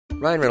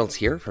Ryan Reynolds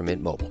here from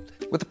Mint Mobile.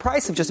 With the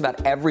price of just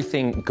about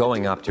everything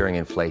going up during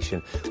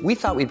inflation, we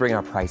thought we'd bring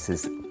our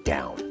prices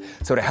down.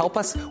 So to help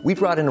us, we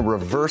brought in a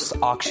reverse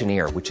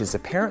auctioneer, which is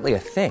apparently a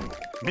thing.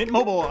 Mint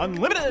Mobile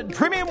Unlimited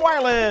Premium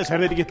Wireless. How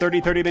to get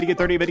 30, 30, bit to get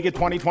 30, bit to get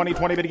 20, 20,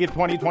 20, bit to get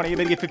 20, 20,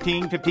 bit to get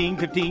 15, 15,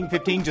 15,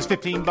 15, just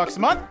 $15 a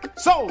month?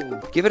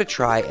 Sold! Give it a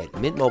try at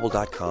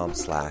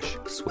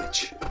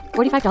mintmobile.com/switch.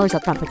 $45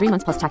 up front for 3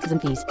 months plus taxes and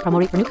fees. Promo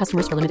rate for new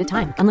customers for limited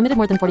time. Unlimited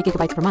more than 40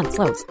 gigabytes per month.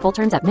 Slows full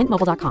terms at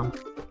mintmobile.com.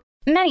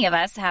 Many of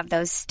us have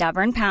those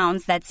stubborn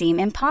pounds that seem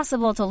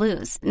impossible to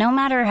lose, no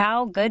matter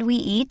how good we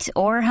eat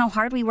or how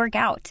hard we work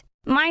out.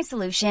 My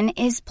solution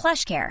is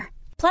PlushCare.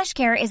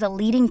 PlushCare is a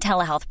leading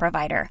telehealth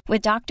provider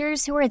with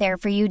doctors who are there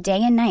for you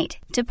day and night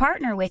to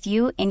partner with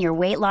you in your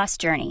weight loss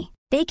journey.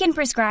 They can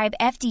prescribe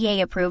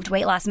FDA-approved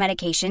weight loss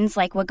medications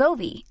like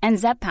Wegovy and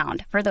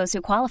Zepbound for those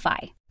who qualify.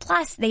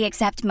 Plus, they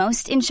accept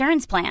most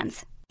insurance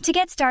plans. To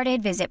get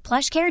started, visit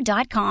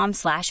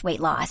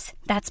plushcare.com/weightloss.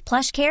 That's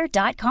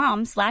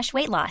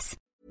plushcare.com/weightloss.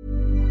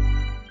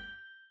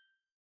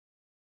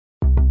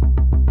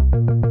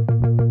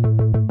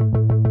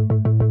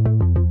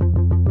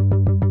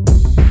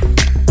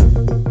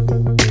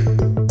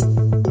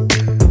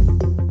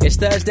 It's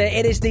Thursday,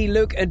 it is the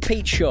Luke and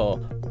Pete Show.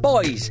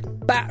 Boys,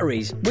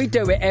 batteries, we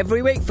do it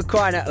every week for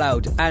crying out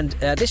loud. And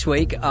this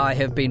week I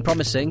have been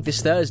promising,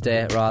 this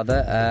Thursday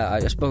rather, I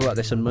spoke about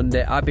this on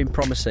Monday, I've been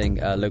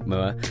promising Luke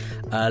Moore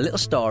a little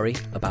story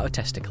about a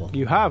testicle.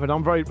 You have, and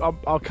I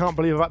can't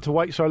believe I've had to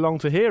wait so long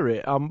to hear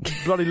it. I'm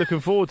bloody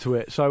looking forward to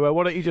it. So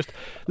why don't you just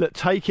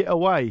take it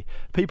away?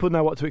 People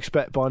know what to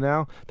expect by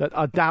now. That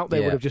I doubt they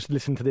would have just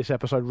listened to this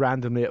episode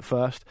randomly at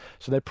first,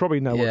 so they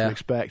probably know what to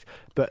expect.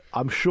 But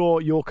I'm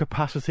sure your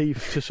capacity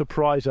to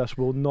surprise us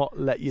will not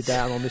let you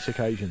down on this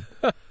occasion.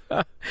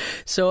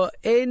 So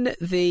in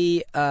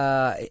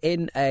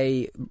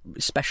a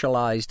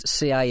specialised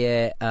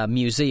CIA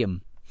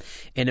museum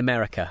in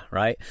America,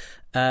 right?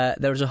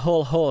 There's a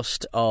whole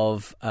host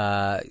of,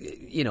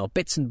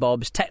 bits and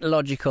bobs,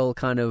 technological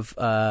kind of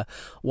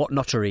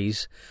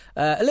whatnotteries.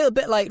 A little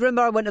bit like,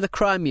 remember I went to the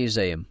Crime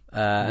Museum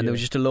and there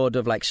was just a load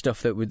of like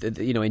stuff that would,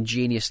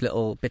 ingenious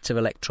little bits of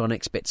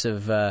electronics, bits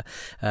of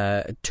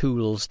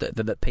tools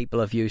that people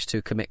have used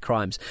to commit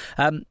crimes.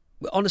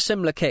 On a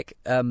similar kick,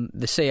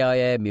 the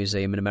CIA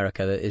Museum in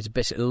America is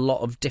basically a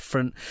lot of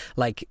different,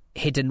 like,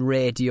 hidden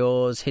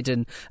radios,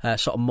 hidden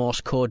sort of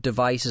Morse code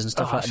devices and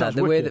stuff like that.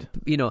 The way that,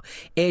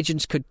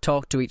 agents could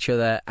talk to each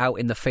other out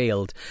in the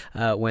field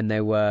when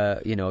they were,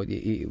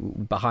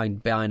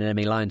 behind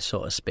enemy lines,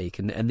 so to speak.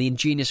 And the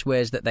ingenious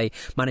ways that they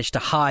managed to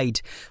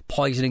hide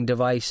poisoning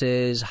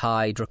devices,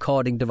 hide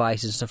recording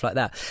devices and stuff like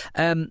that.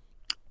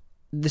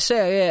 The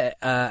CIA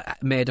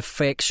made a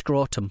fake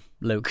scrotum,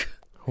 Luke.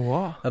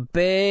 What? A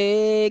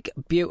big,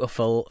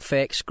 beautiful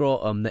fake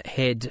scrotum that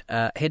hid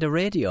a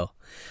radio.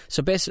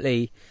 So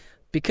basically,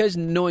 because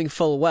knowing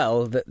full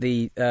well that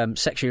the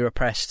sexually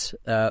repressed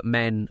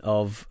men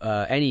of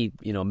any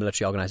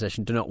military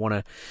organisation do not want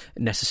to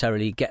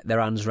necessarily get their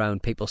hands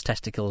around people's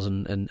testicles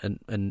and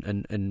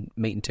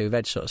meat and two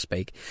veg, so to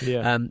speak,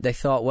 they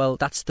thought, well,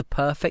 that's the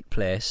perfect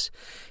place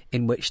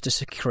in which to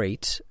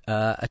secrete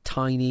a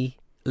tiny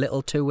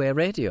little two-way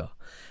radio.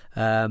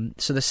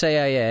 So the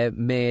CIA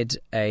made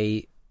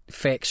a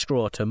fake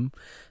scrotum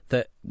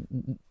that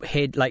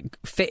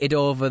fitted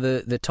over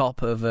the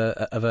top of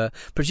a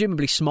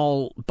presumably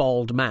small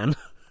bald man,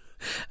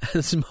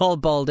 a small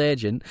bald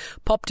agent,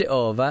 popped it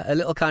over a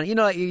little kind of,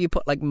 like you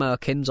put like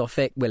merkins or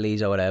fake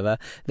willies or whatever.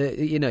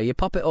 You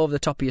pop it over the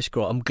top of your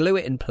scrotum, glue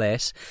it in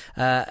place,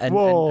 and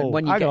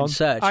when you get in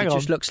search, it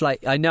just looks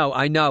like I know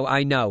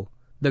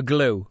the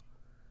glue.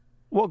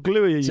 What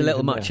glue are you using? It's a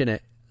little much in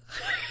it.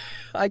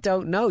 I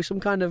don't know, some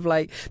kind of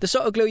like the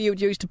sort of glue you would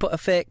use to put a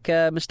fake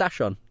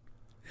moustache on,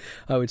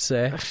 I would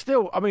say.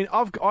 Still, I mean,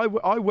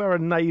 I wear a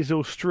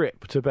nasal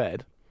strip to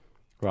bed,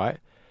 right?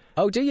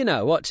 Oh, do you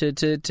know what to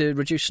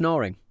reduce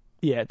snoring?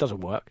 Yeah, it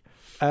doesn't work.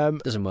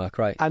 Doesn't work,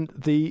 right? And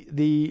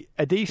the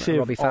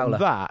adhesive on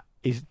that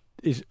is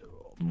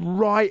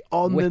right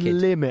on the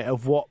limit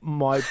of what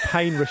my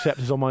pain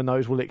receptors on my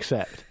nose will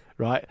accept.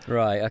 Right.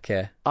 Right.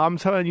 Okay. I'm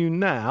telling you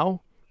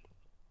now.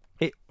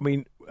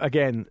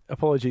 Again,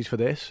 apologies for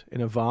this in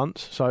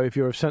advance. So if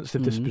you're of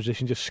sensitive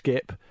disposition, just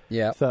skip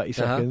 30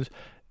 seconds.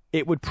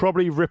 It would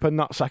probably rip a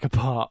nutsack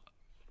apart.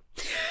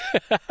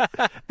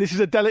 This is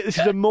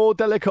a more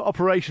delicate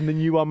operation than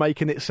you are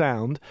making it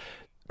sound.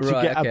 To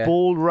get a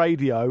ball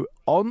radio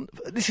on.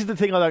 This is the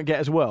thing I don't get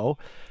as well.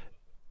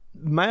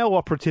 Male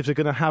operatives are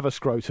going to have a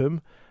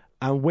scrotum,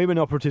 and women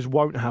operatives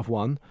won't have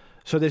one.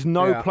 So there's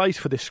no place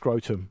for this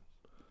scrotum.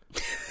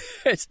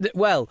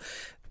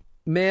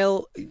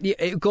 Male,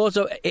 it goes.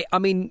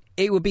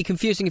 It would be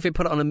confusing if you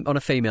put it on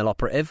a female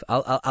operative.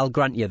 I'll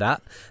grant you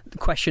that. The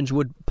questions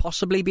would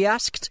possibly be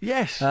asked.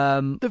 Yes.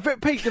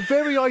 Pete, the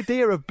very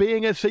idea of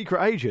being a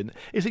secret agent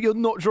is that you're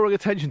not drawing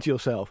attention to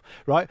yourself,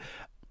 right?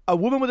 A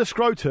woman with a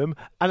scrotum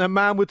and a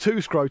man with two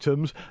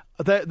scrotums,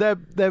 they're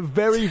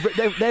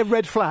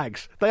red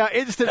flags. They are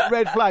instant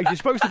red flags. You're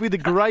supposed to be the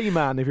grey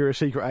man if you're a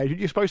secret agent.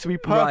 You're supposed to be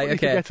perfectly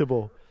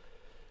forgettable.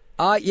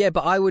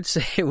 But I would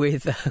say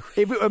with... if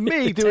it were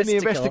me doing the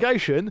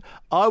investigation,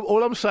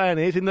 all I'm saying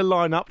is, in the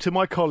lineup to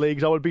my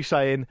colleagues, I would be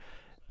saying,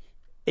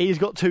 he's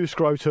got 2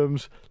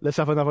 scrotums, let's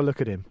have another look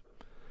at him.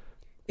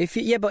 If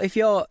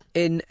you're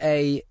in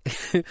a...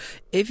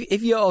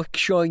 if you're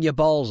showing your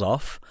balls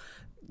off,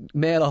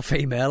 male or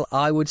female,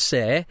 I would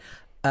say...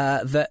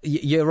 that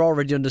you're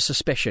already under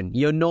suspicion.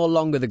 You're no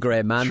longer the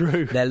grey man.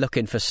 True. They're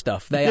looking for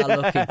stuff. They are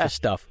looking for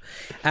stuff.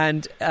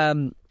 And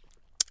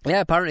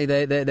apparently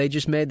they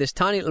just made this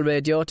tiny little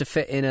radio to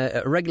fit in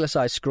a regular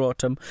sized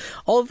scrotum.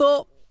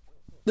 Although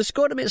the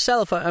scrotum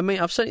itself, I mean,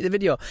 I've sent you the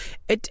video.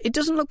 It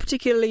doesn't look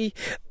particularly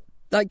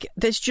like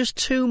there's just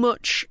too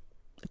much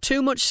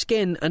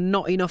skin and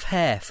not enough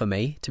hair for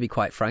me, to be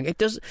quite frank.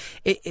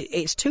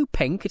 It's too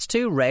pink, it's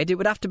too red. It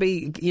would have to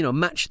be,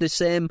 match the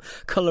same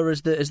colour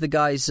as the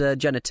guy's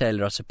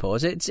genitalia, I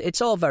suppose.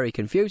 It's all very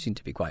confusing,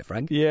 to be quite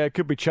frank. Yeah, it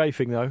could be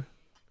chafing though.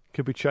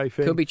 Could be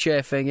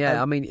chafing. Yeah.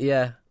 I mean,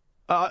 yeah.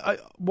 Why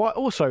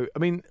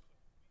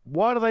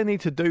do they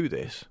need to do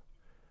this?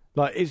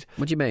 What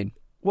do you mean?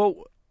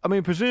 Well, I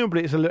mean,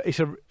 presumably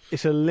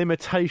it's a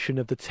limitation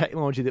of the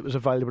technology that was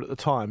available at the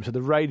time. So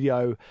the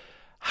radio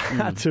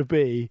had to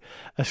be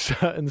a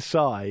certain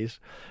size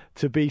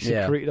to be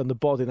secreted on the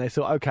body, and they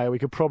thought, okay, we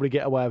could probably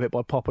get away with it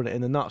by popping it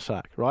in the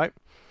nutsack, right?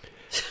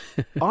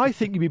 I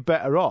think you'd be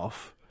better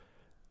off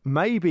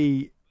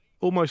maybe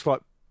almost like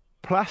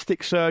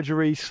plastic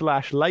surgery /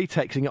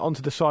 latexing it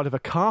onto the side of a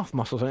calf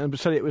muscle or something, and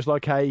said it was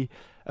like a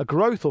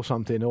growth or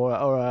something, or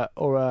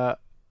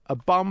a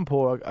bump,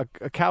 or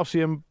a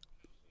calcium,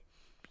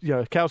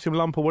 calcium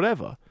lump or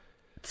whatever.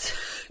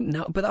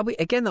 No, but that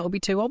would be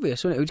too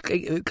obvious, wouldn't it?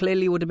 It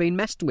clearly would have been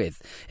messed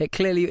with.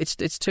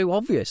 It's too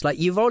obvious. Like,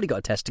 you've already got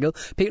a testicle.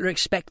 People are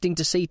expecting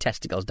to see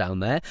testicles down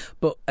there,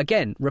 but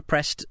again,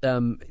 repressed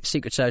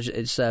Secret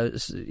Service,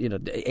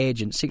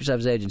 agents, Secret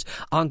Service agents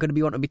aren't going to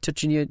be wanting to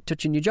be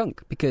touching your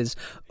junk because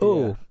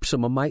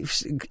someone might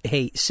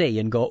see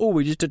and go,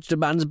 we just touched a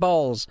man's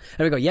balls,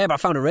 and we go, yeah, but I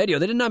found a radio,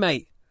 didn't I,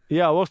 mate?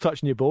 Yeah, I was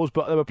touching your balls,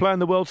 but they were playing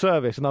the World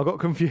Service, and I got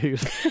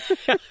confused.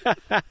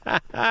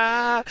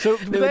 So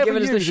they were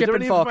giving us the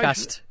shipping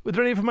forecast. Was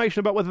there any information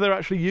about whether they're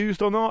actually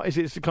used or not? Is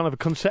it kind of a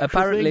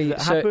conceptual thing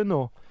that happened,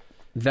 or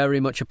very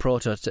much a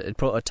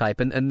prototype?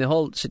 And the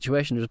whole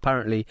situation was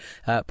apparently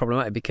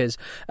problematic because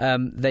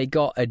they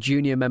got a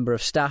junior member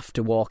of staff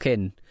to walk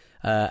in.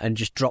 And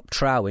just dropped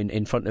trow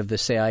in front of the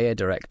CIA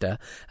director,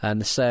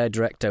 and the CIA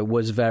director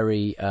was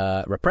very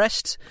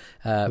repressed.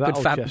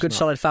 Good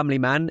solid family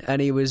man,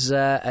 and he was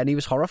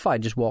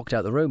horrified. Just walked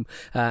out the room,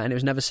 and it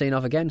was never seen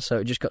of again. So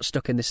it just got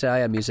stuck in the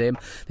CIA museum.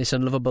 This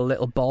unlovable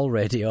little ball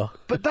radio.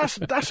 But that's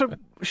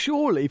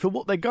surely for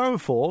what they're going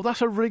for.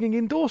 That's a ringing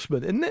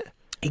endorsement, isn't it?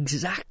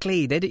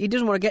 Exactly. He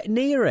doesn't want to get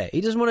near it.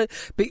 He doesn't want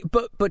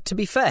to. But to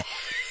be fair.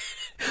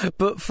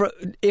 But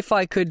if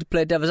I could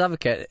play devil's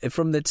advocate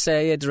from the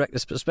CIA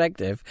director's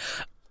perspective,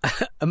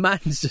 a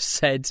man's just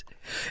said,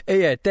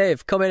 "Here,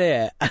 Dave, come in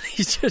here," and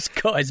he's just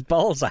got his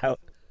balls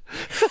out.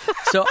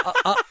 So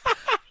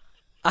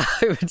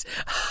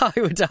I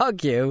would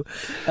argue,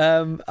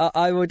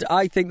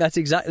 I think that's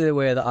exactly the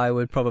way that I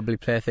would probably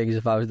play things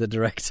if I was the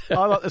director.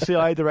 I like the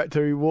CIA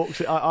director who walks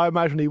in. I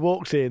imagine he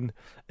walks in,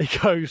 he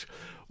goes,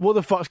 "What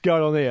the fuck's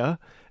going on here?"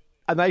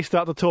 And they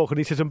start to talk, and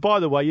he says, "And by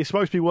the way, you're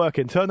supposed to be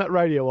working. Turn that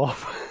radio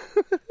off."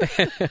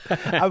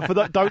 And for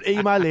that, don't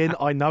email in.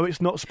 I know it's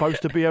not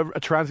supposed to be a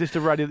transistor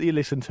radio that you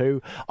listen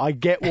to. I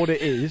get what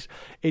it is.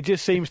 It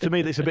just seems to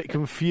me that it's a bit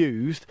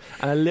confused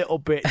and a little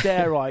bit,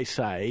 dare I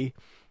say,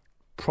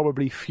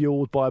 probably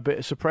fueled by a bit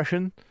of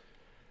suppression.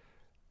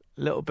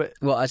 A little bit.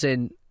 Well, as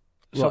in,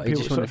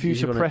 a few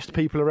suppressed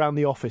people around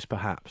the office,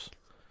 perhaps.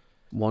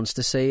 Wants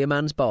to see a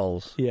man's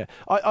balls. Yeah.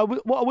 What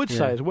I would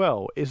say as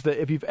well is that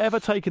if you've ever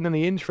taken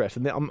any interest,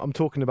 and I'm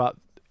talking about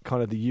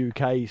kind of the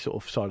UK sort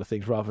of side of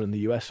things rather than the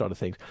US side of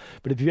things,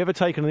 but if you've ever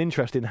taken an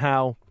interest in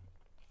how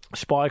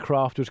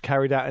spycraft was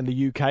carried out in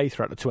the UK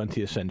throughout the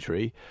 20th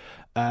century,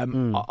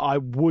 I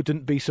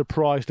wouldn't be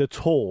surprised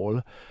at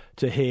all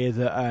to hear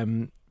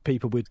that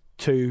people with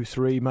 2,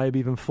 3, maybe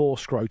even 4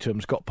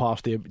 scrotums got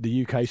past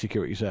the UK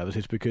security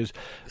services, because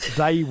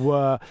they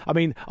were... I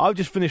mean, I've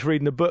just finished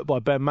reading a book by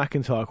Ben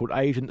McIntyre called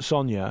Agent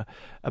Sonia,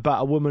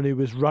 about a woman who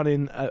was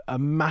running a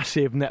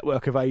massive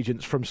network of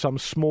agents from some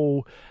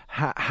small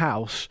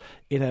house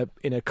in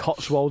a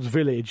Cotswolds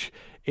village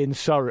in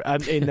Surrey, I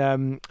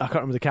can't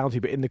remember the county,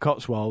 but in the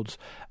Cotswolds,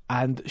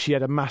 and she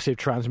had a massive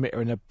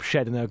transmitter in a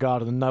shed in her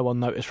garden, and no one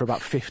noticed for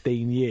about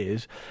 15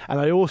 years.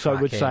 And I also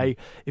would say,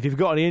 if you've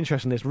got any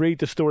interest in this, read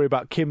the story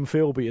about Kim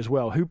Philby as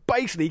well, who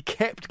basically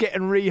kept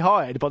getting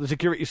rehired by the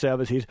security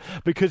services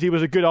because he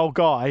was a good old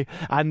guy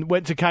and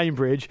went to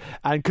Cambridge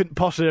and couldn't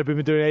possibly have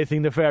been doing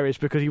anything nefarious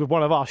because he was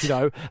one of us,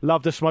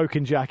 loved a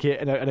smoking jacket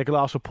and a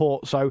glass of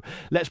port. So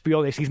let's be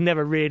honest, he's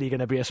never really going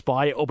to be a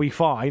spy. It'll be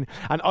fine.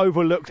 And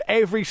overlooked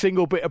every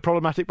single bit of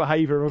problematic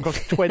behaviour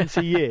across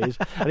 20 years,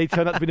 and he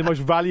turned out to be the most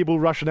valuable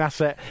Russian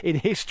asset in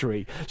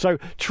history. So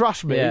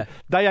trust me,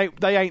 they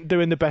ain't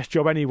doing the best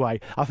job anyway.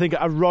 I think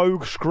a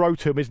rogue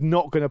scrotum is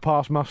not going to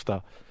pass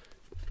muster.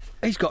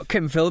 He's got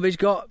Kim Philby, he's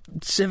got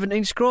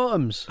 17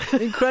 scrotums.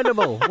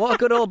 Incredible. What a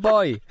good old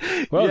boy.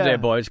 Well, dear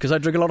boy, it's because I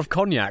drink a lot of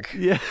cognac.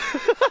 Yeah.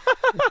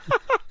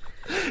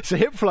 It's a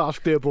hip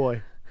flask, dear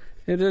boy.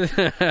 Pete,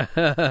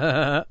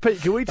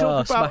 can we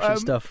talk about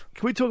stuff?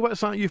 Can we talk about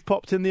something you've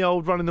popped in the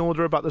old running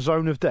order about the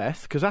zone of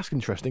death? Because that's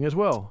interesting as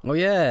well. Oh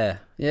yeah.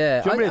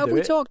 Have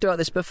we talked about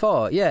this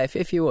before? Yeah,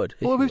 if you would.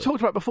 Well, we've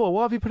talked about it before.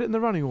 Why have you put it in the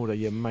running order,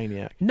 you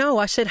maniac? No,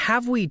 I said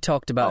have we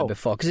talked about it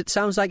before? Because it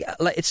sounds like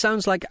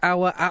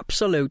our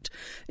absolute.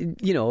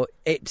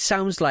 It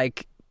sounds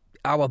like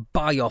our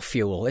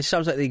biofuel. It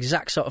sounds like the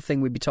exact sort of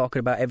thing we'd be talking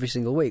about every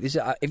single week.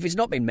 If it's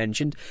not been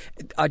mentioned,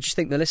 I just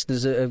think the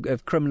listeners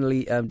have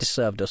criminally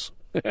disserved us.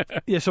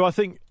 Yeah, so I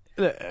think,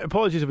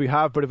 apologies if we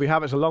have, but if we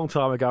have, it's a long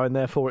time ago, and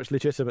therefore it's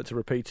legitimate to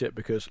repeat it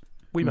because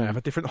we may have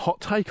a different hot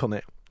take on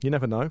it. You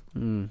never know.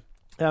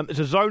 It's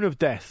a zone of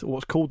death, or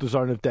what's called the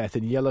zone of death,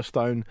 in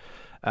Yellowstone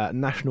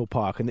National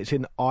Park, and it's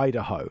in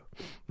Idaho,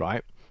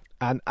 right?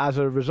 And as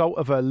a result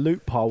of a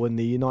loophole in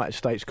the United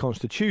States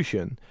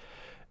Constitution,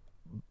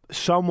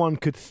 someone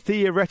could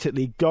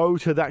theoretically go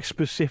to that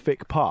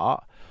specific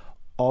part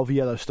of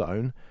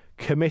Yellowstone,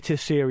 commit a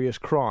serious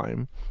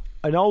crime,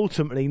 and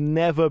ultimately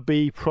never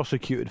be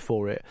prosecuted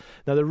for it.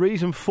 Now, the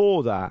reason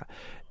for that,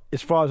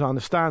 as far as I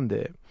understand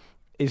it,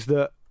 is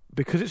that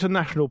because it's a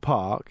national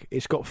park,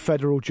 it's got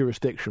federal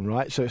jurisdiction,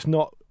 right? So it's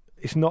not.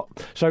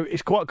 So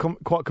it's quite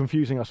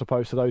confusing, I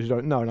suppose, to those who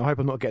don't know. And I hope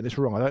I'm not getting this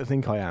wrong. I don't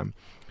think I am.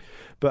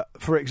 But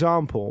for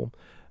example,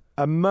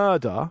 a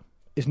murder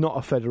is not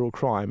a federal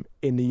crime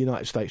in the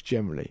United States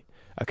generally.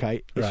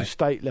 Okay, it's a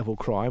state level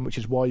crime, which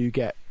is why you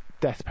get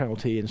death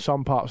penalty in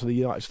some parts of the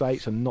United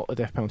States and not the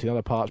death penalty in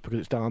other parts because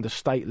it's done under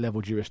state level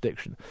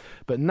jurisdiction.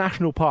 But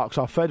national parks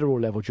are federal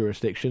level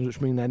jurisdictions,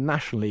 which mean they're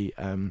nationally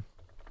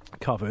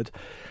covered.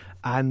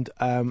 And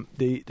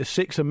the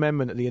Sixth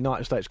Amendment of the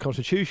United States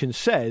Constitution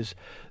says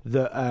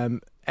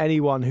that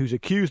anyone who's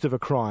accused of a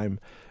crime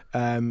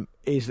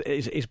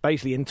is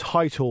basically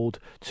entitled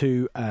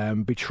to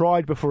be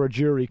tried before a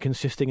jury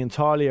consisting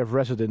entirely of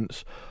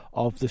residents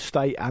of the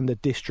state and the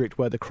district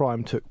where the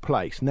crime took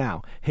place.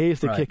 Now,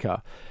 here's the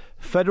kicker.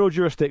 Federal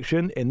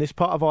jurisdiction in this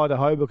part of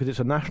Idaho, because it's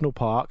a national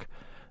park,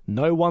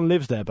 no one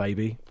lives there,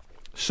 baby.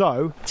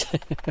 So,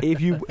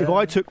 if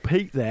I took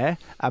Pete there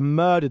and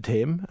murdered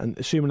him, and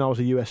assuming I was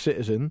a US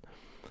citizen,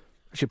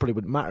 actually it probably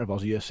wouldn't matter if I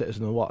was a US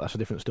citizen or what, that's a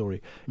different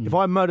story. If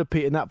I murdered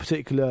Pete in that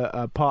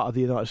particular part of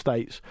the United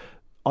States,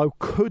 I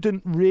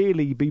couldn't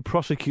really be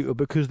prosecuted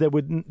because there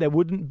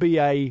wouldn't be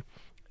a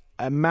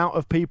amount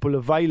of people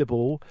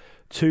available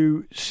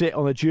to sit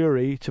on a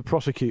jury to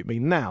prosecute me.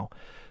 Now,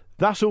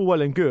 that's all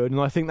well and good, and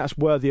I think that's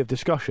worthy of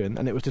discussion,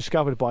 and it was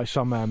discovered by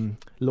some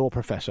law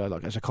professor,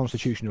 like as a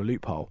constitutional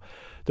loophole.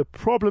 The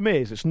problem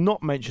is, it's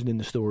not mentioned in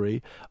the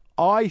story.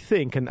 I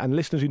think, and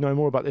listeners who know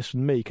more about this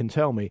than me can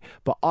tell me,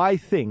 but I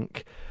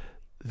think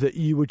that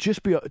you would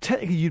just be,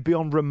 technically you'd be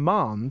on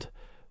remand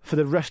for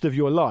the rest of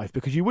your life,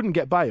 because you wouldn't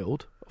get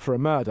bailed for a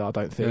murder, I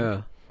don't think.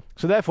 Yeah.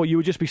 So therefore you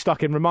would just be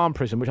stuck in remand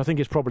prison, which I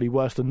think is probably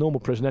worse than normal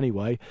prison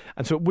anyway,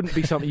 and so it wouldn't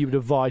be something you would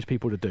advise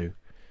people to do.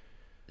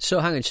 So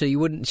hang on, so you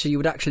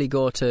would actually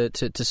go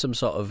to some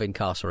sort of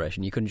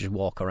incarceration. You couldn't just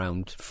walk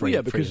around free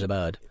as a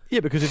bird.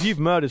 Yeah, because if you've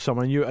murdered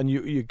someone and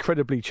you're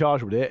credibly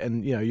charged with it,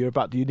 and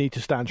you need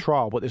to stand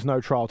trial, but there's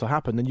no trial to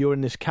happen, then you're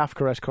in this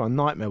Kafkaesque kind of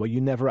nightmare where you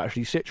never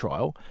actually sit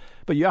trial.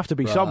 But you have to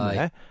be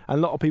somewhere, and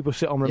a lot of people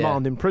sit on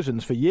remand in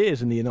prisons for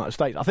years in the United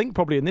States. I think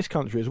probably in this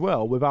country as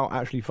well, without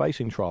actually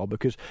facing trial,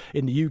 because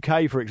in the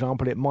UK, for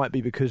example, it might be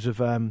because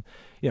of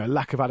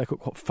lack of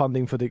adequate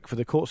funding for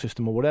the court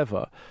system or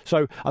whatever.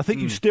 So I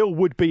think you still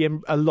would be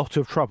in a lot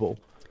of trouble.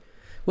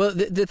 Well,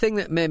 the thing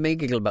that made me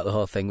giggle about the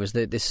whole thing was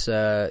that this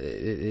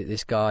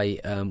guy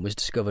was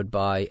discovered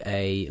by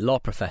a law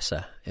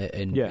professor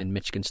in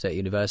Michigan State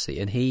University,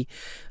 and he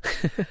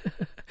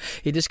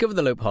he discovered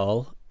the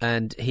loophole,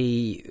 and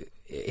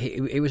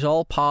it was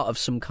all part of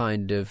some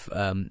kind of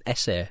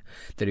essay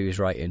that he was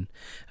writing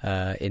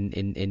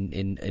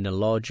in a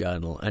law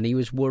journal, and he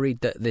was worried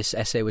that this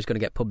essay was going to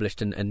get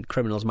published and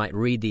criminals might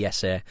read the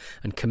essay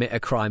and commit a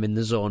crime in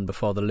the zone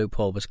before the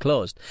loophole was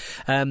closed.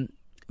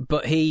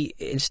 But he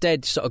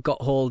instead sort of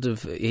got hold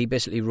of. He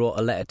basically wrote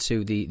a letter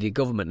to the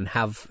government and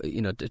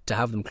to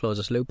have them close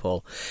this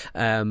loophole.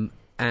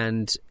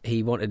 And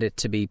he wanted it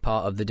to be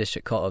part of the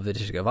district court of the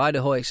District of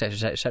Idaho,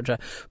 etc., etc.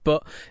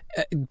 But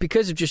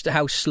because of just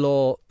how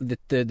slow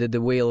the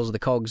wheels, the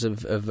cogs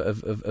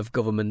of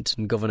government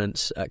and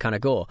governance kind of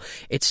go,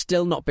 it's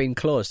still not been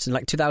closed. In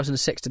like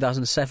 2006,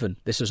 2007,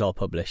 this was all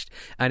published,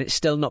 and it's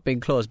still not been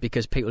closed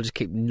because people just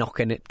keep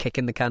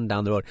kicking the can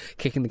down the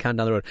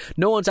road.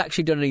 No one's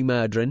actually done any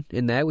murdering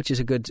in there, which is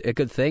a good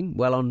thing.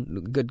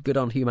 Good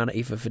on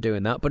humanity for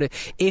doing that. But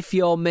if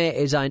your mate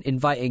is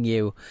inviting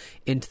you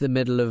into the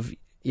middle of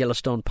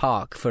Yellowstone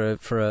Park for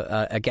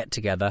a get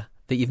together,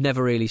 that you've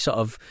never really sort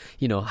of,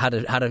 had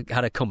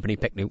a company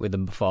picnic with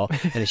them before,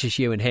 and it's just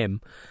you and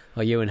him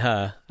or you and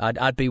her,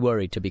 I'd be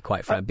worried, to be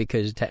quite frank,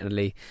 because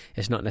technically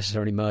it's not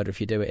necessarily murder if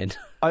you do it in.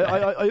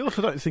 I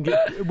also don't think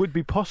it would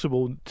be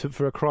possible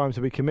for a crime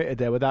to be committed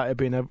there without it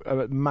being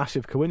a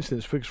massive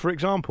coincidence. For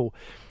example,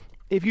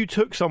 if you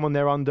took someone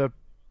there under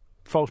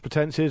false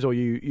pretences, or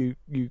you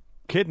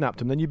kidnapped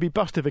them, then you'd be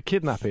busted for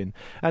kidnapping,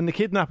 and the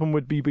kidnapping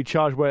would be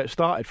charged where it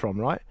started from,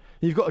 right?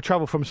 You've got to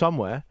travel from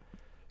somewhere,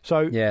 so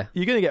you're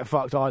going to get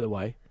fucked either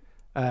way.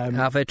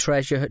 Have a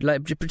treasure,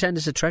 pretend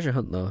it's a treasure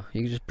hunt, though.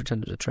 You can just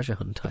pretend it's a treasure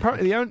hunt.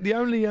 Apparently,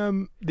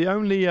 the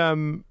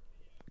only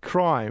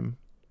crime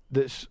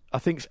that's I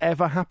think's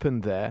ever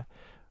happened there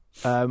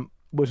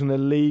was an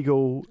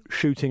illegal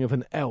shooting of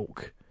an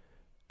elk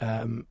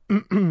in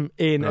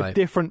a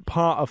different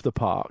part of the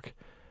park.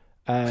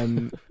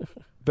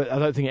 But I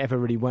don't think it ever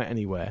really went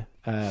anywhere.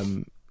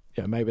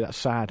 Maybe that's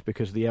sad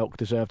because the elk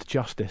deserved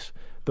justice.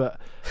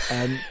 But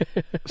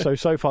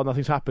so far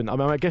nothing's happened. I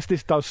mean, I guess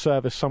this does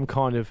serve as some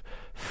kind of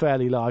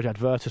fairly large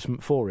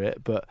advertisement for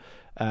it. But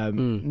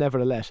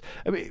nevertheless,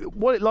 I mean,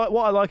 what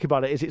I like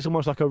about it is it's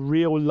almost like a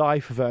real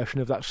life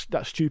version of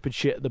that stupid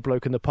shit the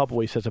bloke in the pub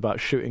always says about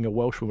shooting a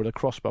Welshman with a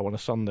crossbow on a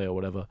Sunday or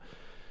whatever.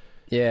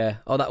 Yeah,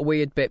 or that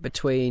weird bit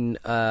between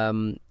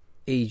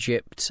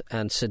Egypt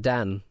and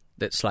Sudan.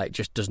 That's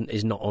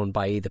is not owned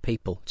by either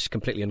people, just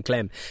completely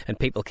unclaimed, and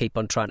people keep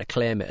on trying to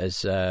claim it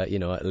as a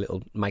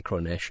little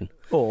micronation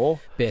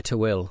or bear to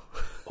will,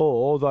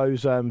 or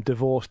those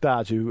divorced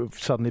dads who have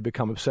suddenly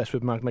become obsessed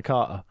with Magna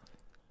Carta.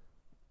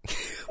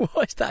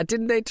 What is that?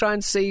 Didn't they try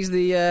and seize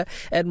the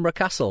Edinburgh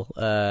Castle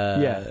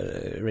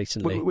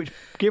recently? Which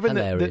given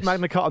that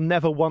Magna Carta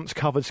never once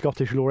covered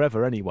Scottish law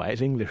ever anyway,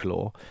 it's English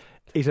law,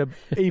 is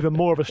even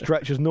more of a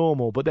stretch as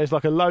normal. But there's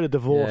like a load of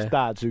divorced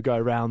dads who go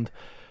around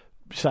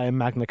saying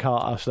Magna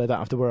Carta so they don't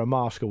have to wear a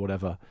mask or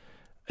whatever.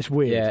 It's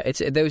weird.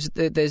 Yeah, there's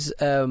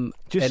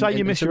just say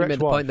you miss your ex-wife.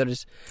 The point that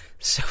is,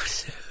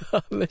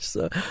 I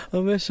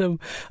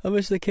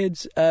miss the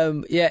kids.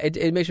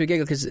 It makes me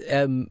giggle because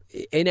in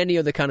any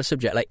other kind of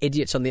subject, like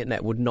idiots on the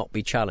internet would not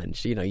be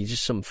challenged. You're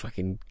just some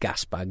fucking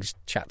gas bags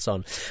chats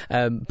on,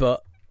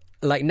 but.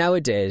 Like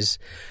nowadays,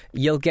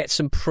 you'll get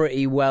some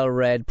pretty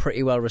well-read,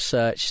 pretty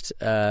well-researched,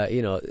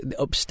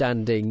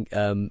 upstanding,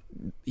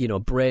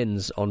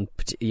 brains on,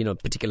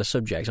 particular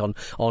subjects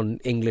on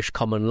English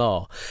common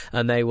law,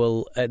 and they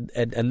will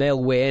and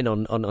they'll weigh in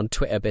on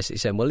Twitter, basically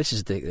saying, well, this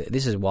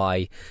is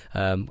why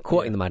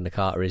quoting the Magna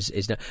Carta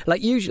is now,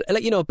 like usually,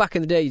 like back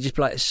in the day, you just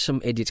be like, some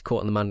idiot's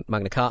quoting the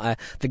Magna Carta.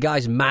 The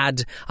guy's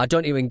mad. I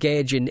don't even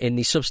engage in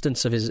the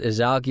substance of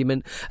his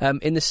argument.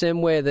 In the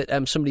same way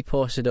that somebody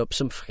posted up,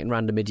 some fucking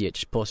random idiot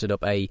just posted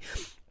up a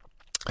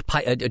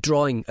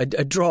drawing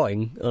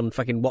on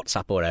fucking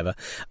WhatsApp or whatever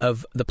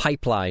of the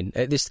pipeline,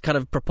 this kind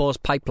of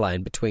proposed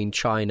pipeline between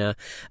China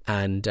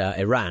and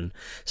Iran.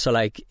 So,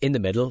 like in the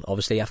middle,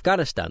 obviously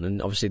Afghanistan,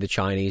 and obviously the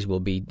Chinese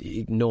will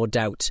be no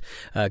doubt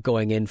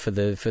going in for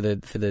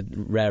the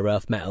rare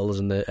earth metals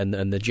and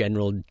the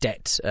general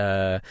debt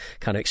kind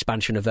of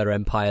expansion of their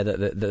empire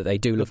that they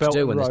do love to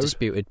do when there's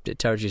disputed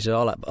territories,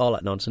 all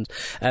that nonsense.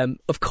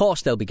 Of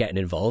course, they'll be getting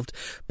involved,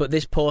 but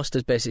this post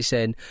is basically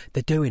saying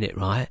they're doing it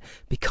right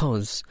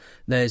because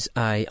there's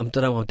I don't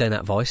know why I'm doing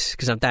that voice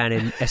because I'm down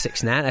in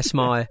Essex now. That's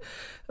my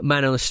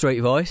man on the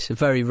street voice.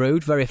 Very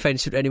rude, very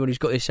offensive to anyone who's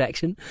got this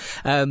accent.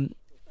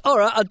 All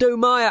right, I'll do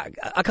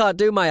I can't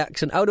do my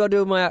accent. How do I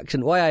do my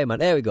accent? Why am I?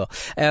 There we go.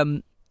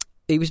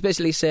 He was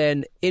basically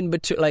saying in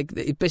between, like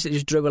he basically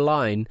just drew a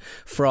line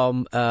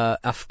from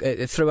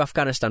through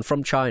Afghanistan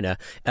from China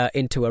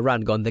into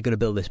Iran, going they're going to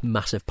build this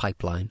massive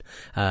pipeline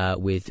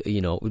with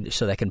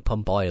so they can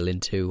pump oil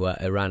into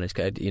Iran,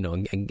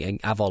 and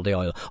have all the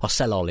oil or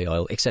sell all the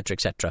oil,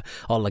 etc.,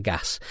 all the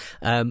gas,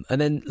 and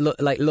then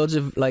loads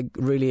of like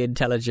really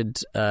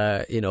intelligent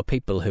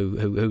people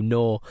who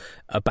know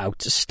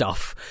about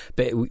stuff,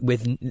 but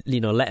with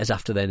letters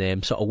after their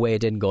name, sort of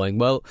weighed in, going,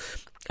 well,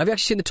 have you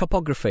actually seen the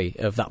topography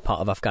of that part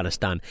of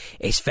Afghanistan?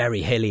 It's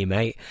very hilly,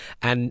 mate,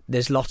 and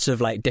there's lots of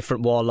like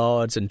different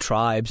warlords and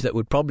tribes that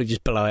would probably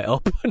just blow it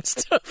up and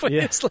stuff. And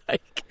it's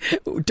like,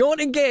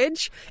 don't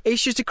engage.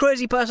 It's just a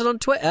crazy person on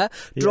Twitter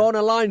drawing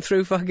a line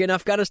through fucking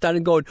Afghanistan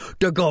and going,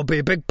 "There's got to be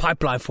a big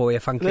pipeline for you,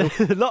 thank you."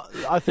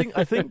 I think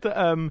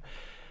that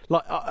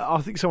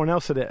I think someone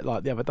else said it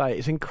like the other day.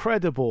 It's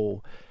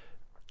incredible.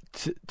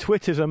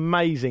 Twitter's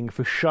amazing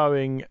for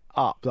showing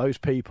up those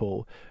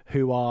people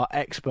who are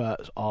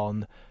experts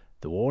on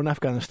the war in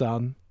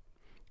Afghanistan,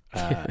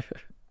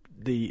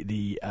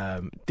 the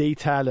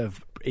detail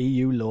of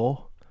EU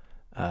law,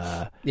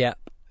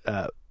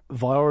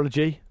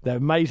 virology. They're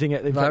amazing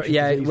at infectious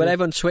diseases. Well,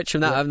 everyone's switched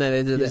from that, haven't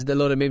they? There's a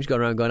lot of memes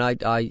going around going,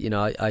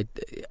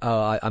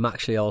 I'm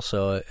actually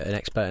also an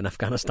expert in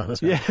Afghanistan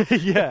as well.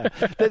 Yeah.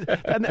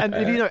 And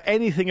if you know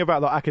anything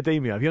about like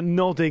academia, if you're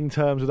nodding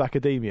terms with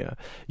academia,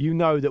 you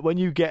know that when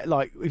you get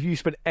like, if you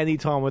spend any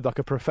time with like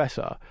a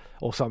professor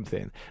or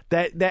something,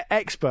 they're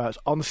experts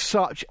on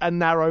such a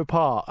narrow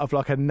part of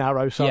like a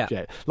narrow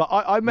subject. Like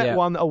I met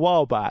one a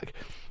while back.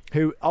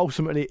 who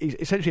ultimately is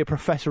essentially a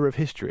professor of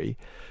history,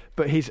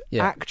 but his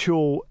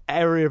actual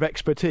area of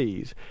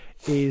expertise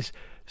is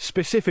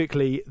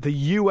specifically the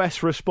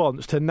US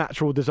response to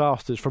natural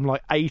disasters from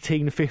like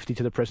 1850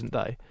 to the present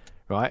day.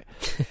 Right,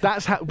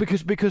 that's how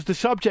because the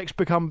subjects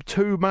become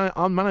too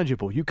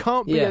unmanageable. You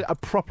can't be a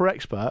proper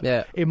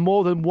expert in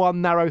more than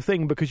one narrow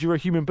thing because you're a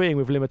human being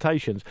with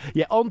limitations.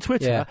 Yet on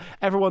Twitter,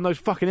 everyone knows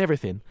fucking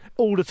everything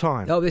all the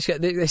time. Oh, this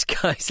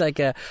guy's like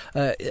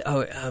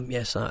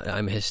yes,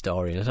 I'm a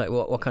historian. It's like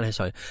what kind of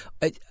historian?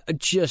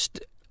 Just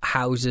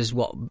houses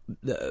what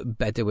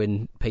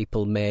Bedouin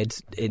people made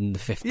in the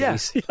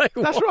 50s. Yeah, like,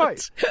 that's what?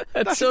 right.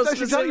 That's so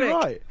exactly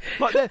right.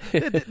 Like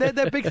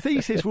their big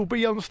thesis will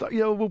be on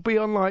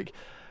like,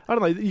 I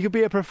don't know, you could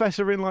be a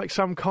professor in like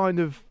some kind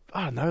of,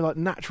 I don't know, like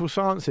natural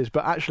sciences,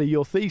 but actually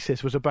your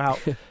thesis was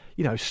about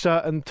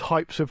certain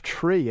types of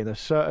tree in a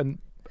certain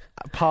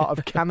part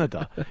of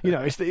Canada.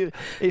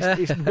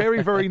 It's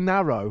very, very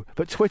narrow.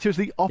 But Twitter's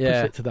the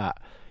opposite to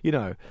that.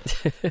 Then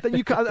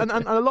you can, and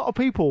a lot of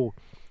people.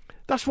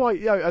 That's why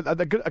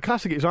a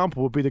classic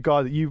example would be the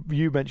guy that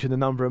you mentioned a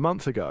number of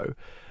months ago,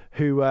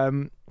 who I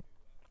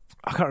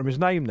can't remember his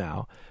name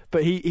now,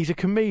 but he's a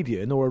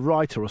comedian or a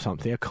writer or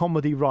something, a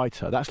comedy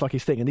writer. That's like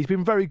his thing, and he's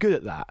been very good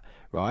at that,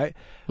 right?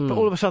 But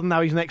all of a sudden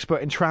now he's an expert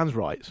in trans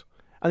rights,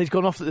 and he's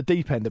gone off at the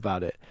deep end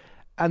about it,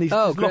 and he's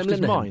lost his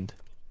mind.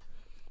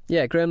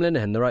 Yeah, Graham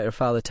Linehan, the writer of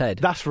Father Ted.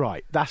 That's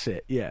right. That's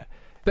it. Yeah,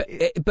 but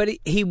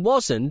he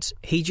wasn't.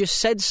 He just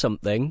said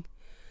something.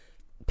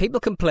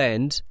 People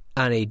complained.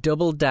 And he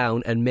doubled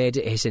down and made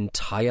it his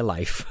entire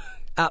life.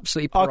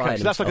 Absolutely pride Okay,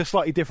 so that's like a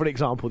slightly different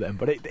example then.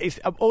 But it's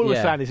all I'm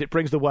saying is it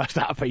brings the worst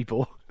out of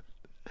people.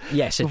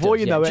 Yes, it before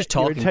does. You know just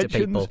talking to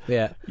people.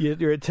 Yeah,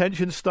 your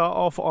intentions start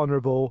off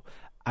honourable,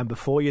 and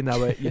before you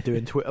know it, you're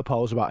doing Twitter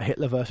polls about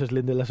Hitler versus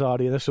Linda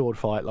Lasardi in a sword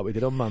fight like we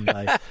did on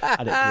Monday, and it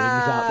brings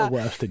out the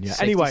worst in you.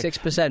 Anyway,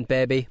 66%,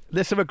 baby.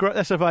 Let's have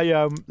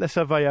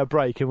a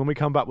break, and when we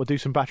come back, we'll do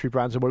some battery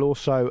brands, and we'll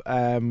also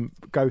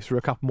go through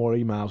a couple more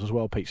emails as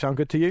well. Pete, sound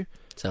good to you?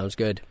 Sounds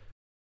good.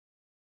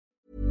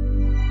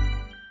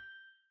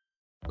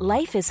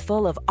 Life is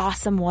full of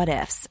awesome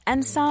what-ifs,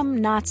 and some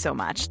not so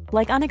much,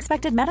 like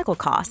unexpected medical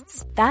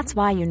costs. That's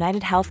why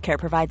United Healthcare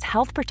provides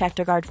Health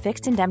Protector Guard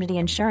fixed indemnity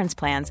insurance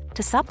plans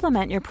to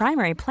supplement your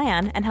primary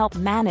plan and help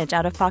manage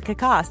out-of-pocket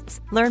costs.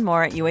 Learn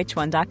more at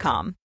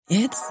uh1.com.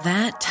 It's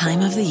that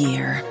time of the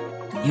year.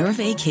 Your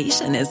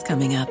vacation is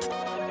coming up.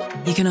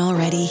 You can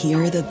already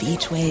hear the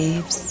beach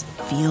waves,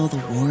 feel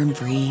the warm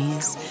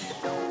breeze,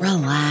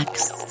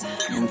 relax,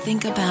 and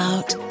think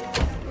about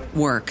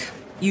work.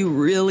 You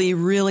really,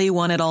 really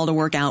want it all to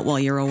work out while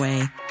you're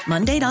away.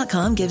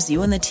 Monday.com gives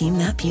you and the team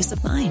that peace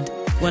of mind.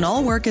 When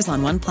all work is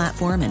on one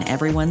platform and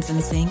everyone's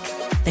in sync,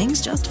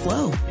 things just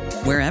flow.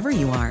 Wherever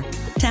you are,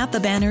 tap the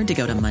banner to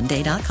go to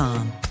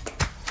Monday.com.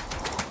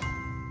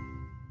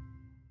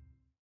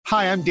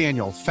 Hi, I'm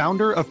Daniel,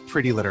 founder of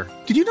Pretty Litter.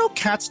 Did you know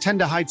cats tend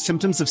to hide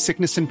symptoms of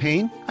sickness and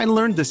pain? I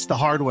learned this the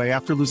hard way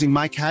after losing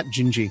my cat,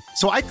 Gingy.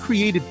 So I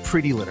created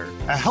Pretty Litter,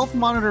 a health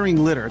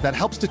monitoring litter that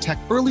helps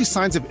detect early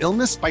signs of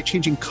illness by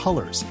changing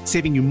colors,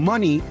 saving you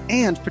money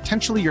and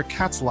potentially your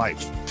cat's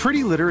life.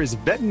 Pretty Litter is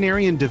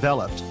veterinarian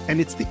developed, and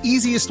it's the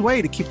easiest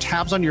way to keep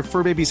tabs on your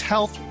fur baby's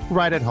health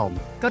right at home.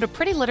 Go to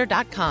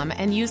prettylitter.com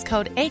and use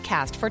code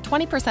ACAST for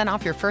 20%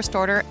 off your first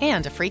order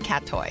and a free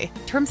cat toy.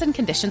 Terms and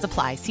conditions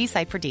apply. See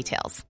site for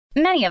details.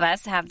 Many of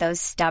us have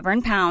those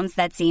stubborn pounds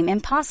that seem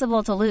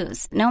impossible to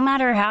lose, no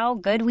matter how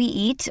good we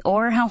eat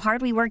or how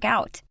hard we work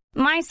out.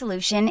 My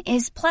solution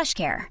is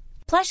PlushCare.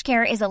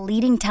 PlushCare is a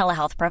leading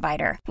telehealth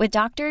provider with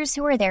doctors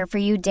who are there for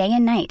you day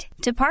and night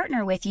to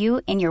partner with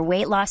you in your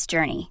weight loss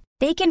journey.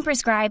 They can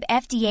prescribe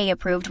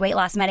FDA-approved weight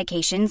loss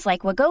medications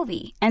like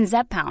Wegovy and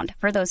Zepbound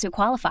for those who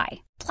qualify.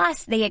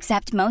 Plus, they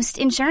accept most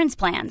insurance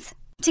plans.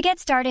 To get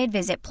started,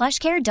 visit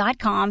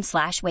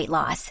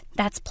plushcare.com/weightloss.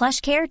 That's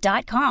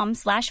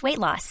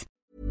plushcare.com/weightloss.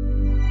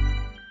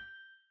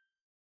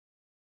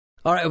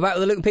 All right, we're back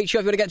with the Luke and Pete Show.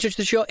 If you want to get in touch with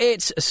the show,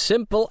 it's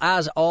simple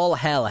as all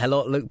hell.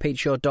 Hello at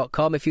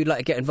lukeandpeteshow.com. If you'd like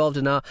to get involved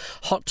in our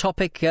hot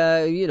topic,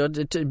 surveys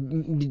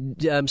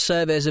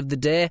of the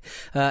day,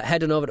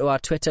 head on over to our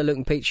Twitter, Luke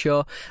and Pete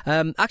Show.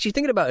 Actually,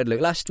 thinking about it,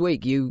 Luke, last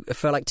week you,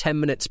 for like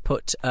 10 minutes,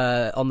 put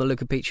on the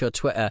Luke and Pete Show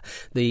Twitter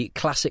the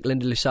classic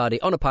Linda Lusardi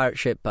on a pirate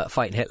ship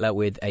fighting Hitler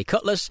with a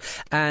cutlass,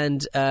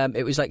 and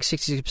it was like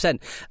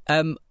 66%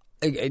 in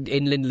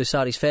Linda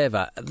Lusardi's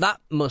favour. That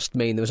must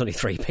mean there was only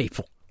 3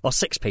 people. Or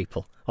 6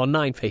 people, or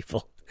 9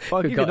 people. Well,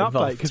 I'll give you an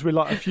update because we're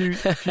like a few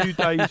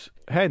days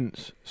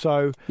hence.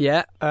 So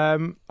yeah,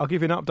 I'll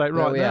give you an update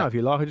right now if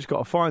you like. I just got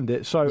to find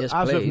it. So yes,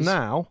 as please. of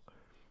now,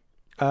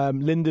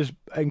 Linda's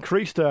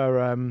increased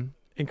her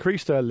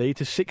lead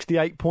to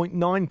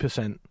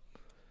 68.9%.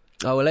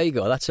 Oh well, there you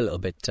go. That's a little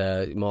bit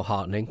more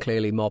heartening.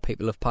 Clearly, more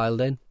people have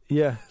piled in.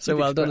 Yeah. So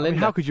well done, Linda. I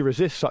mean, how could you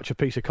resist such a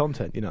piece of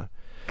content? You know.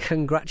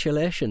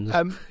 Congratulations.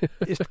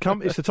 It's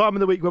the time of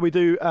the week where we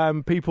do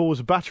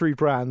people's battery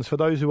brands. For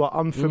those who are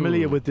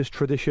unfamiliar with this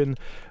tradition,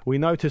 we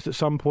noticed at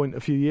some point a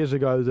few years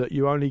ago that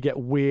you only get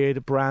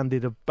weird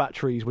branded of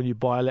batteries when you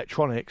buy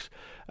electronics,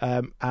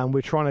 and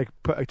we're trying to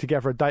put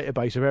together a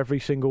database of every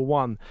single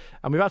one.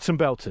 And we've had some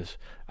belters.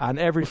 And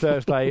every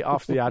Thursday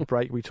after the ad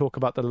break, we talk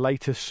about the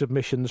latest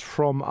submissions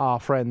from our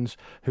friends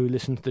who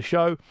listen to the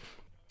show.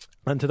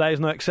 And today is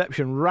no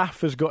exception.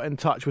 Raf has got in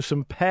touch with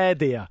some pear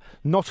deer.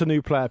 Not a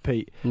new player,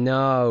 Pete.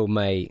 No,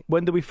 mate.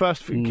 When did we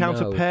first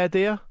encounter pear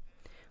deer?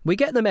 We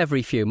get them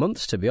every few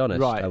months, to be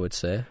honest, right. I would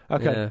say.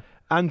 Okay. Yeah.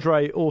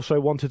 Andre also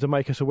wanted to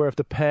make us aware of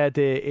the pear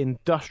deer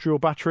industrial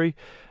battery.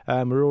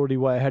 We're already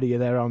way ahead of you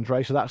there,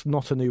 Andre, so that's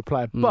not a new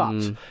player.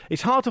 But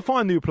it's hard to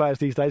find new players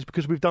these days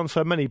because we've done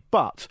so many.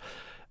 But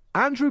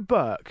Andrew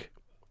Burke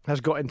has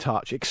got in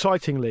touch,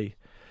 excitingly,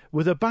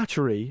 with a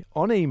battery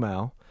on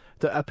email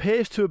that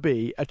appears to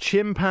be a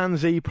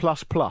chimpanzee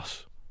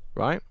plus,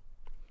 right?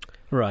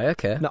 Right,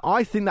 okay. Now,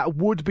 I think that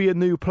would be a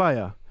new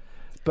player,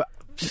 but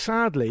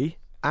sadly,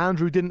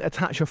 Andrew didn't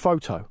attach a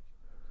photo.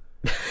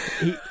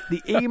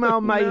 The email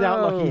made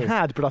out like he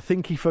had, but I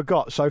think he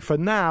forgot. So for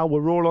now,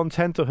 we're all on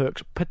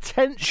tenterhooks.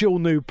 Potential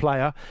new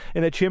player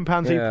in a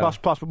chimpanzee plus,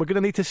 but we're going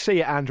to need to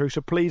see it, Andrew,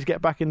 so please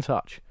get back in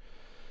touch.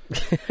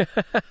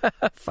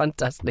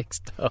 Fantastic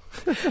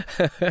stuff.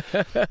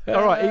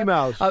 All right,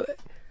 emails.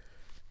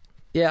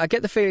 I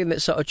get the feeling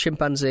that sort of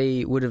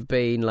chimpanzee would have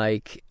been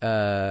like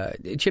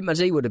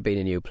chimpanzee would have been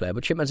a new player,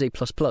 but chimpanzee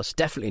plus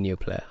definitely a new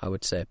player, I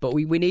would say. But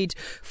we need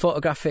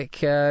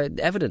photographic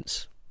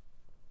evidence.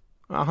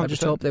 100%. I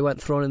just hope they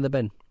weren't thrown in the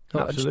bin.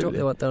 I just hope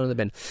they weren't thrown in the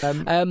bin.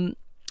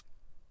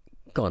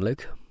 Go on,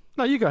 Luke.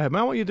 No, you go ahead,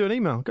 man. What are you doing?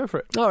 Email? Go for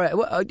it. All right.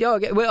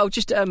 Well,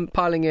 just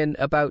piling in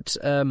about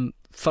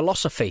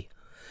philosophy.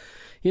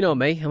 You know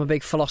me, I'm a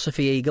big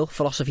philosophy eagle,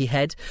 philosophy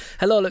head.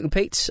 Hello, Luke and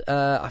Pete.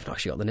 I've not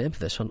actually got the name for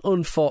this one.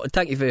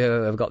 Thank you for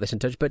whoever got this in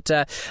touch. But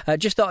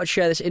just thought I'd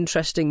share this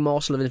interesting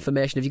morsel of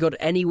information. If you go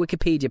to any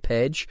Wikipedia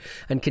page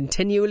and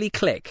continually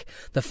click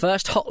the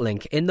first hot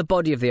link in the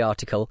body of the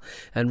article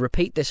and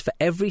repeat this for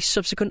every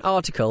subsequent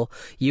article,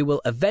 you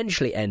will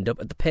eventually end up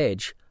at the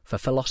page for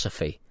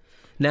philosophy.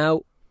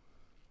 Now,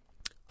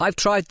 I've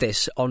tried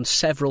this on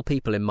several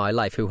people in my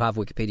life who have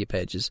Wikipedia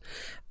pages,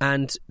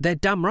 and they're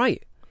damn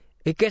right.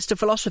 It gets to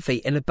philosophy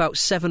in about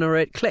 7 or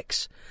 8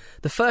 clicks.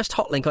 The first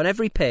hot link on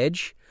every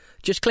page,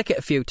 just click it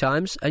a few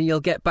times and you'll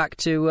get back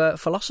to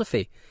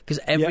philosophy, because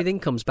everything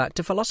comes back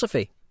to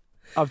philosophy.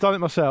 I've done it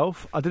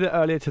myself. I did it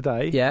earlier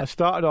today. Yeah. I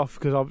started off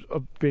because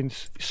I've been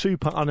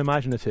super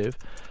unimaginative.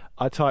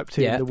 I typed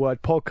in the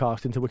word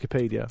podcast into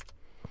Wikipedia.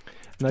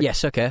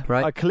 Yes, okay,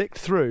 right. I clicked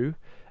through,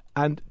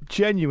 and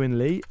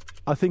genuinely,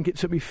 I think it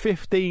took me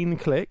 15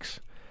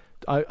 clicks.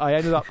 I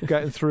ended up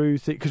getting through,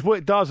 because what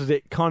it does is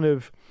it kind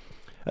of,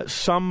 at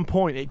some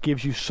point, it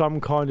gives you some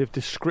kind of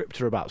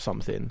descriptor about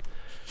something.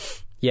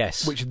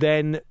 Yes. Which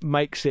then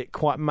makes it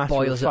quite matter of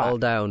fact. Boils it all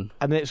down.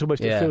 And then it's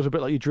almost, it feels a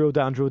bit like you drill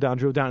down,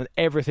 and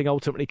everything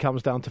ultimately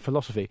comes down to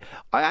philosophy.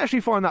 I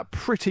actually find that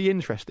pretty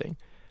interesting.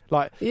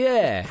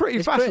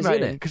 Pretty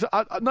fascinating. Because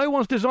no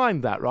one's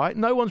designed that, right?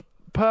 No one's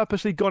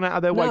purposely gone out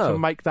of their way to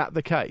make that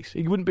the case.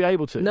 You wouldn't be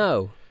able to.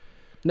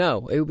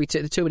 No, it would be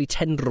too many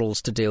tendrils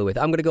to deal with.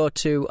 I'm going to go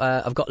to,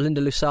 I've got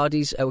Linda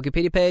Lusardi's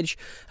Wikipedia page.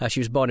 She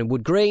was born in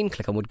Wood Green.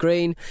 Click on Wood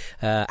Green.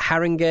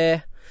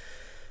 Haringey,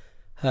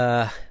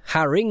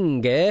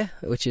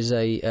 which is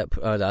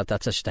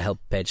that's just a help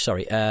page,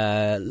 sorry.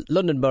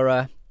 London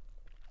Borough,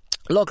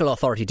 Local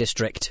Authority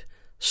District,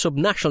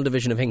 Subnational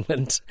Division of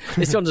England.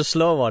 This one's a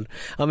slow one.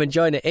 I'm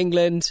enjoying it.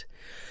 England,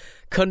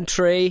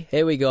 country,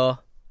 here we go.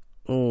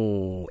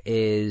 We're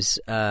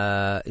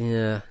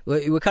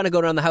kind of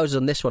going around the houses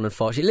on this one,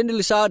 unfortunately. Linda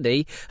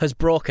Lusardi has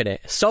broken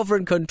it.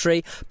 Sovereign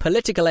country,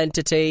 political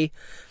entity,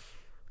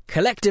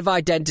 collective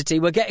identity.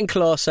 We're getting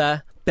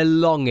closer.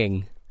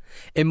 Belonging,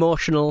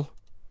 emotional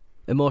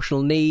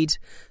need,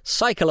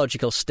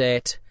 psychological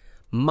state,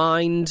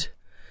 mind.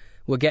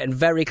 We're getting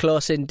very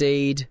close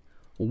indeed.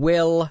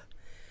 Will.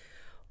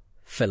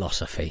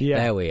 Philosophy. Yeah.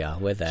 There we are.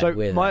 We're there. So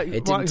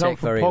it didn't take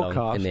very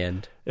long in the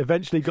end.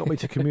 Eventually got me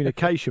to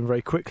communication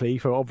very quickly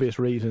for obvious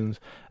reasons.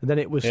 And then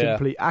it was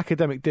simply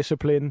academic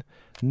discipline,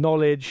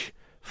 knowledge,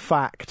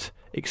 fact,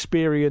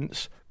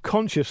 experience,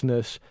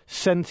 consciousness,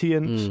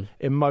 sentience,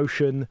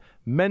 emotion,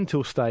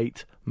 mental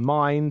state,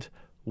 mind,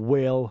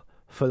 will,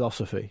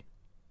 philosophy.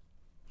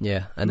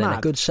 Yeah, and then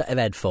a good set of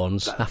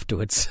headphones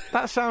afterwards.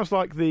 That sounds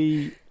like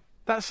the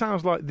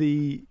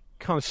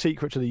kind of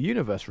secret to the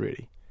universe,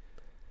 really.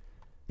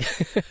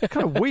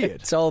 Kind of weird.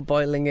 It's all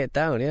boiling it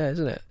down,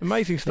 isn't it?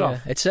 Amazing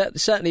stuff. Yeah. It's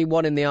certainly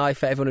one in the eye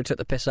for everyone who took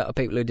the piss out of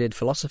people who did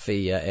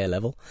philosophy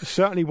A-level.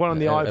 Certainly one in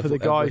the eye for the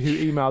guy who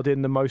emailed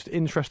in the most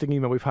interesting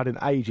email we've had in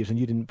ages, and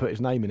you didn't put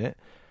his name in it.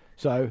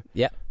 So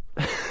yeah.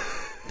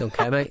 Don't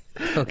care, mate.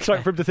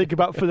 Something for him to think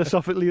about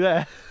philosophically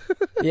there.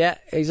 Yeah,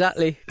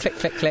 exactly. Click,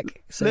 click,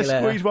 click. Let's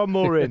squeeze one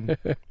more in.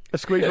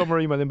 Let's squeeze one more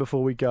email in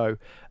before we go.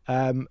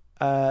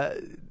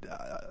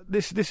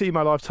 This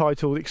email I've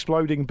titled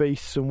Exploding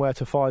Beasts and Where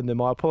to Find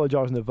Them. I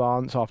apologise in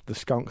advance after the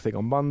skunk thing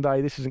on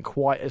Monday. This isn't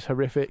quite as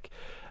horrific,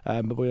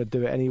 but we're going to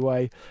do it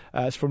anyway.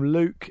 It's from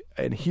Luke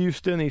in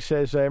Houston. He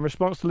says, in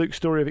response to Luke's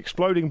story of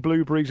exploding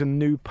blueberries and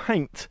new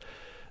paint,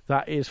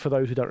 that is, for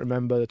those who don't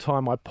remember, the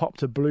time I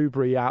popped a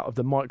blueberry out of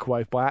the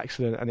microwave by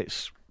accident and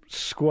it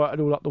squirted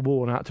all up the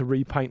wall and I had to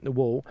repaint the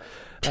wall.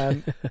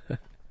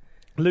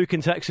 Luke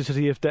in Texas says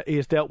he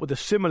has dealt with a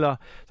similar,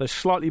 though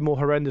slightly more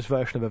horrendous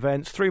version of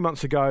events. 3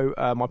 months ago,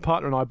 my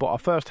partner and I bought our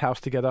first house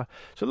together.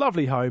 It's a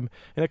lovely home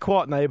in a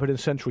quiet neighbourhood in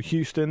central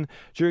Houston.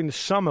 During the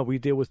summer, we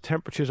deal with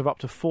temperatures of up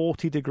to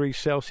 40 degrees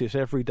Celsius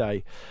every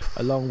day,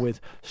 along with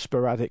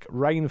sporadic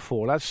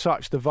rainfall. As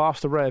such, the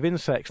vast array of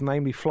insects,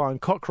 namely flying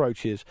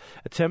cockroaches,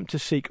 attempt to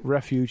seek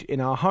refuge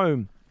in our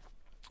home.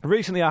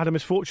 Recently, I had a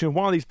misfortune of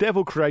one of these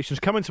devil creations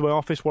come into my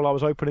office while I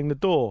was opening the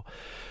door.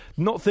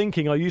 Not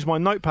thinking, I used my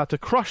notepad to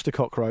crush the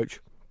cockroach,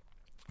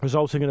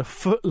 resulting in a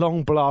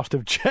foot-long blast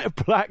of jet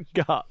black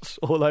guts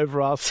all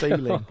over our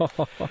ceiling.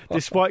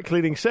 Despite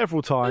cleaning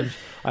several times,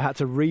 I had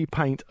to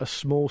repaint a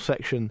small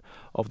section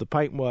of the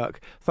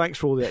paintwork. Thanks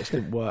for all the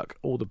excellent work.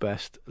 All the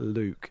best,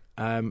 Luke.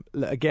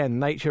 Again,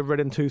 nature, red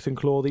in tooth and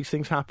claw, these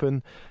things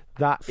happen.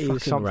 That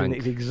is something that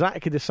is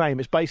exactly the same.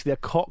 It's basically a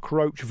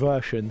cockroach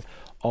version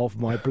of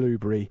my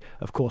blueberry.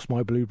 Of course,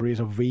 my blueberry is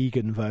a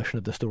vegan version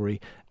of the story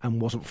and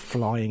wasn't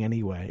flying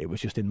anywhere. It was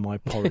just in my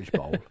porridge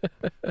bowl.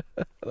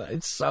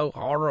 It's so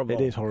horrible.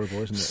 It is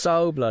horrible, isn't it?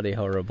 So bloody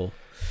horrible.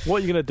 What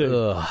are you going to do?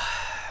 Ugh.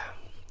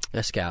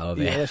 Let's get out of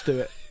here. Yeah, let's do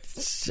it.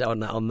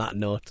 On that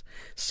note,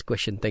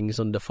 squishing things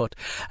underfoot.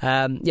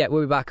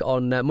 We'll be back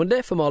on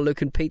Monday for more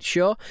Luke and Pete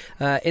show.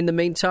 In the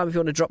meantime, if you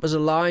want to drop us a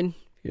line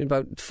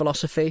about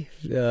philosophy,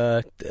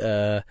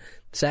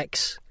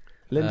 sex,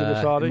 Linda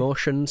Lusardi,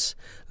 emotions,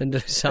 Linda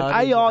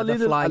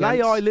Lusardi, an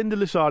AI Linda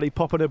Lusardi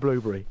popping a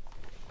blueberry.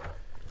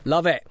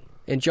 Love it.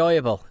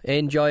 Enjoyable.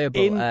 In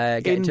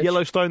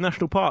Yellowstone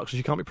National Park, so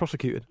you can't be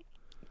prosecuted.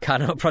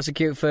 Cannot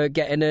prosecute for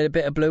getting a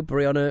bit of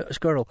blueberry on a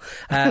squirrel.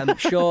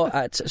 Hello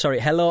at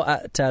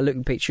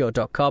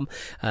lukeandpeteshow.com,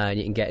 and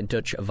you can get in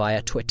touch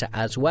via Twitter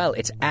as well.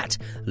 It's at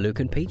Luke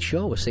and Pete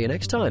Show. We'll see you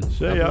next time.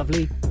 Have a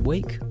lovely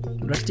week.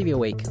 Rest of your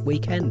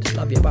weekend.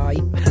 Love you. Bye.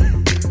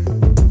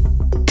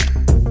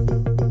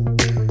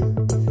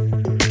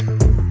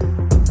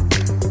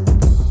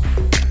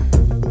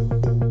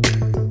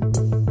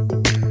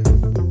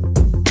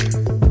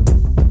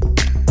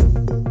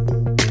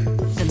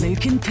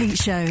 Luke and Pete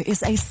Show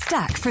is a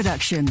Stack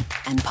production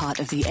and part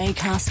of the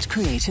Acast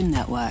Creator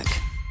Network.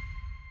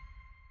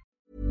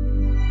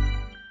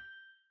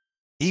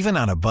 Even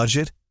on a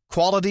budget,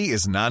 quality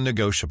is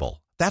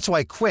non-negotiable. That's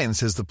why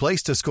Quince is the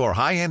place to score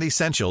high-end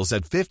essentials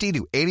at 50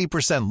 to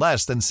 80%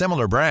 less than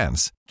similar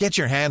brands. Get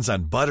your hands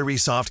on buttery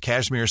soft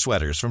cashmere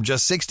sweaters from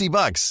just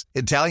 $60,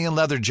 Italian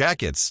leather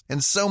jackets,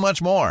 and so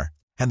much more.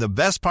 And the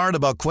best part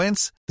about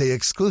Quince, they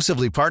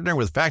exclusively partner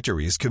with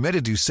factories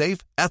committed to safe,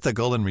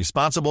 ethical, and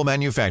responsible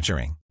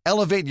manufacturing.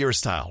 Elevate your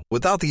style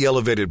without the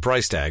elevated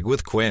price tag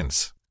with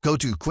Quince. Go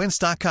to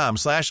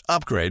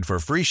quince.com/upgrade for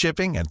free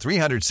shipping and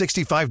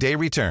 365-day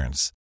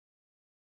returns.